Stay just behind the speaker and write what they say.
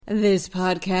This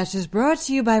podcast is brought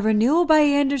to you by Renewal by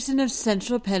Andersen of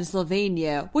Central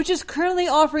Pennsylvania, which is currently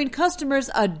offering customers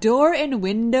a door and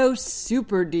window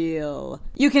super deal.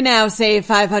 You can now save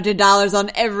 $500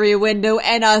 on every window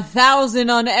and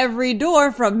 $1,000 on every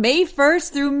door from May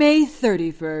 1st through May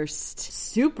 31st.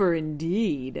 Super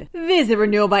indeed. Visit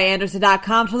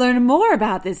renewalbyandersen.com to learn more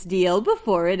about this deal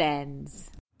before it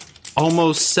ends.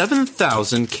 Almost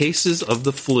 7,000 cases of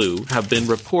the flu have been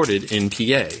reported in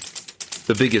PA.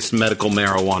 The biggest medical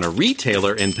marijuana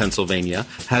retailer in Pennsylvania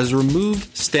has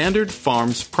removed Standard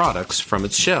Farms products from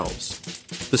its shelves.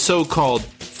 The so-called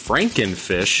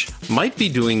Frankenfish might be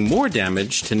doing more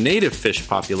damage to native fish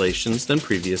populations than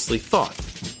previously thought.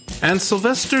 And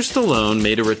Sylvester Stallone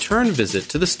made a return visit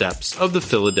to the steps of the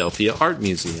Philadelphia Art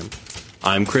Museum.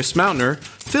 I'm Chris Mautner,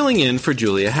 filling in for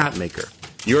Julia Hatmaker.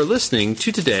 You're listening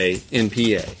to Today in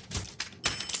PA.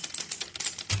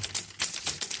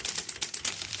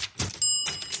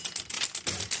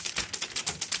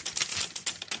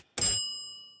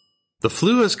 The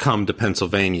flu has come to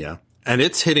Pennsylvania, and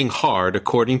it's hitting hard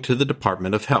according to the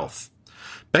Department of Health.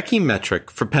 Becky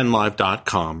Metrick for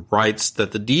PennLive.com writes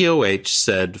that the DOH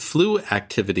said flu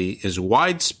activity is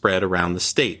widespread around the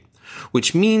state,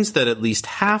 which means that at least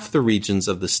half the regions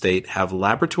of the state have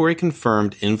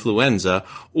laboratory-confirmed influenza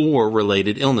or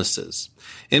related illnesses.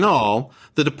 In all,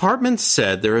 the department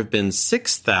said there have been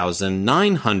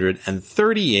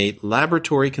 6,938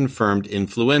 laboratory-confirmed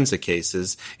influenza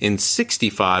cases in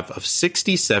 65 of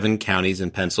 67 counties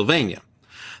in Pennsylvania.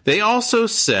 They also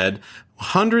said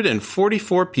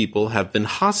 144 people have been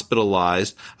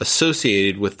hospitalized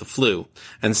associated with the flu,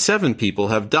 and 7 people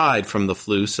have died from the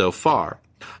flu so far.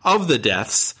 Of the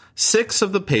deaths, 6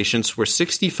 of the patients were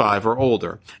 65 or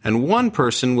older, and 1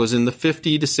 person was in the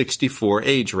 50 to 64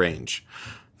 age range.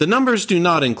 The numbers do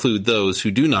not include those who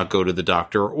do not go to the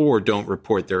doctor or don't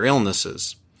report their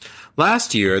illnesses.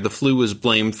 Last year, the flu was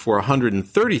blamed for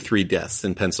 133 deaths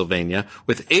in Pennsylvania,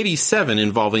 with 87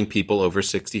 involving people over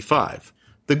 65.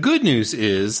 The good news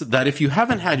is that if you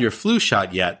haven't had your flu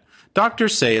shot yet,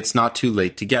 doctors say it's not too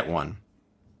late to get one.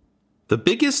 The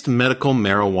biggest medical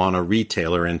marijuana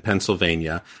retailer in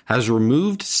Pennsylvania has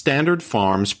removed Standard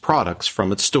Farms products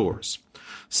from its stores.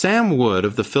 Sam Wood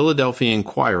of the Philadelphia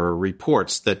Inquirer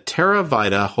reports that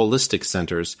TerraVita Holistic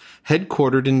Centers,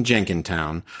 headquartered in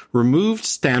Jenkintown, removed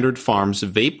Standard Farms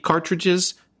vape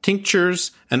cartridges,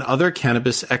 tinctures, and other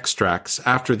cannabis extracts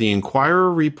after the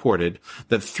Inquirer reported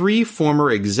that 3 former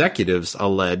executives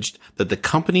alleged that the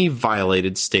company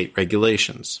violated state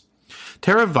regulations.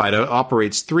 TerraVita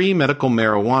operates 3 medical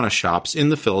marijuana shops in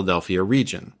the Philadelphia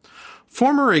region.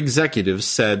 Former executives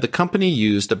said the company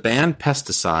used a banned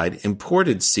pesticide,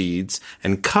 imported seeds,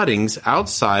 and cuttings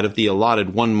outside of the allotted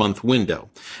 1-month window,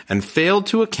 and failed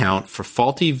to account for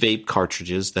faulty vape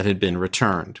cartridges that had been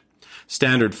returned.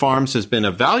 Standard Farms has been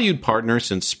a valued partner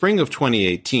since spring of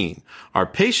 2018. Our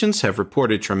patients have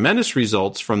reported tremendous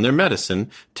results from their medicine,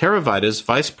 TerraVita's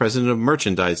Vice President of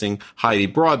Merchandising, Heidi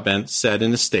Broadbent, said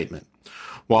in a statement.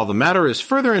 While the matter is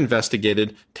further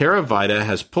investigated, TerraVita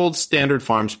has pulled Standard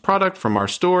Farms product from our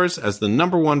stores as the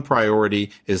number one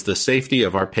priority is the safety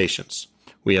of our patients.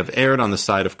 We have erred on the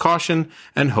side of caution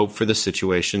and hope for the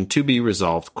situation to be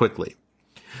resolved quickly.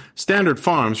 Standard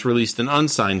Farms released an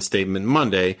unsigned statement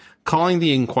Monday calling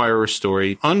the Inquirer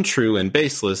story untrue and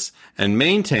baseless and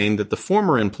maintained that the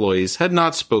former employees had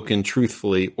not spoken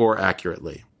truthfully or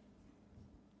accurately.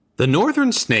 The northern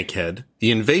snakehead,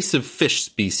 the invasive fish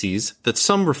species that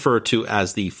some refer to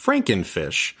as the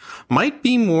Frankenfish, might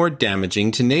be more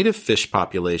damaging to native fish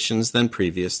populations than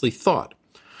previously thought.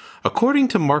 According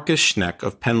to Marcus Schneck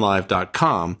of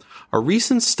PennLive.com, a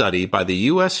recent study by the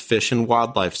U.S. Fish and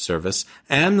Wildlife Service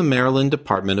and the Maryland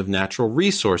Department of Natural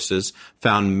Resources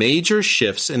found major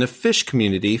shifts in a fish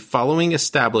community following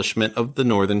establishment of the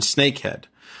northern snakehead.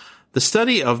 The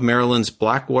study of Maryland's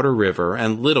Blackwater River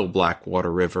and Little Blackwater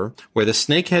River, where the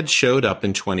snakehead showed up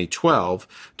in 2012,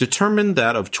 determined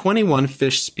that of 21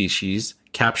 fish species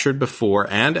captured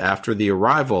before and after the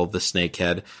arrival of the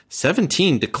snakehead,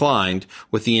 17 declined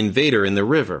with the invader in the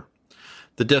river.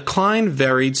 The decline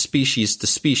varied species to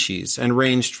species and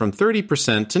ranged from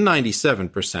 30% to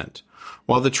 97%.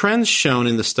 While the trends shown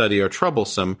in the study are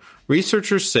troublesome,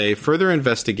 researchers say further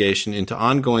investigation into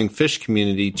ongoing fish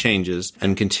community changes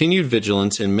and continued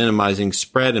vigilance in minimizing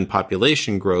spread and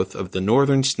population growth of the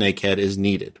northern snakehead is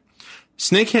needed.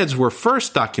 Snakeheads were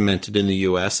first documented in the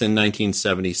U.S. in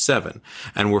 1977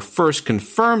 and were first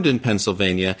confirmed in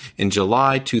Pennsylvania in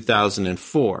July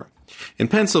 2004. In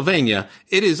Pennsylvania,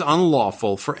 it is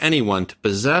unlawful for anyone to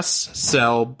possess,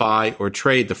 sell, buy, or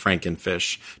trade the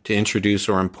frankenfish, to introduce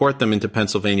or import them into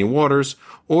Pennsylvania waters,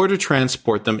 or to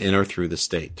transport them in or through the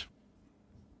state.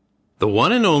 The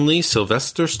one and only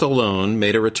Sylvester Stallone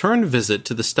made a return visit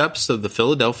to the steps of the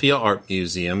Philadelphia Art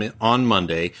Museum on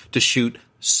Monday to shoot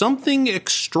something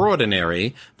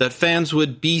extraordinary that fans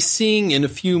would be seeing in a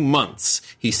few months,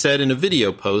 he said in a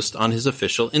video post on his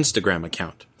official Instagram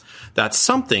account. That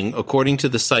something, according to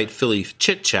the site Philly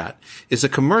Chit Chat, is a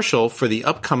commercial for the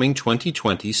upcoming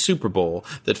 2020 Super Bowl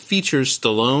that features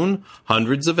Stallone,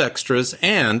 hundreds of extras,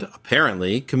 and,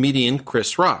 apparently, comedian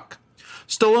Chris Rock.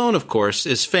 Stallone, of course,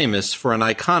 is famous for an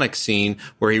iconic scene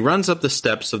where he runs up the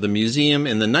steps of the museum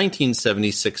in the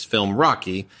 1976 film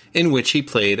Rocky, in which he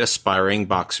played aspiring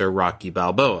boxer Rocky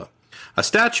Balboa. A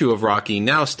statue of Rocky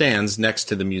now stands next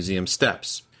to the museum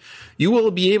steps. You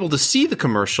will be able to see the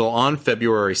commercial on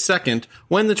February 2nd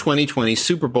when the 2020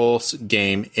 Super Bowl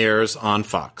game airs on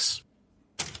Fox.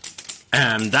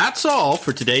 And that's all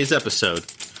for today's episode.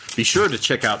 Be sure to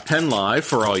check out Penn Live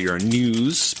for all your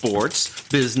news, sports,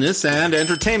 business, and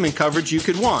entertainment coverage you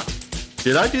could want.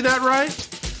 Did I do that right?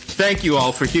 Thank you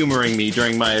all for humoring me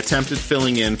during my attempt at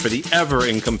filling in for the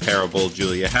ever-incomparable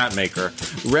Julia Hatmaker.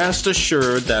 Rest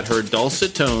assured that her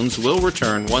dulcet tones will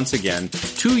return once again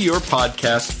to your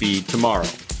podcast feed tomorrow.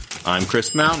 I'm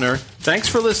Chris Mountner. Thanks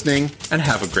for listening, and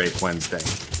have a great Wednesday.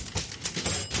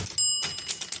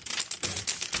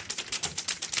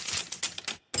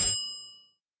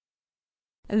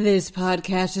 This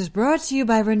podcast is brought to you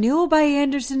by Renewal by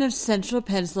Andersen of Central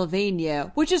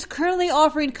Pennsylvania, which is currently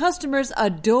offering customers a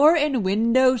door and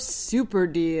window super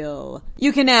deal.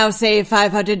 You can now save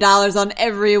 $500 on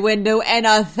every window and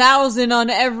 $1,000 on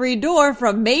every door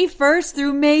from May 1st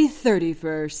through May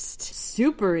 31st.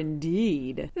 Super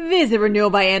indeed. Visit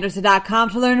renewalbyandersen.com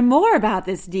to learn more about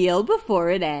this deal before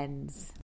it ends.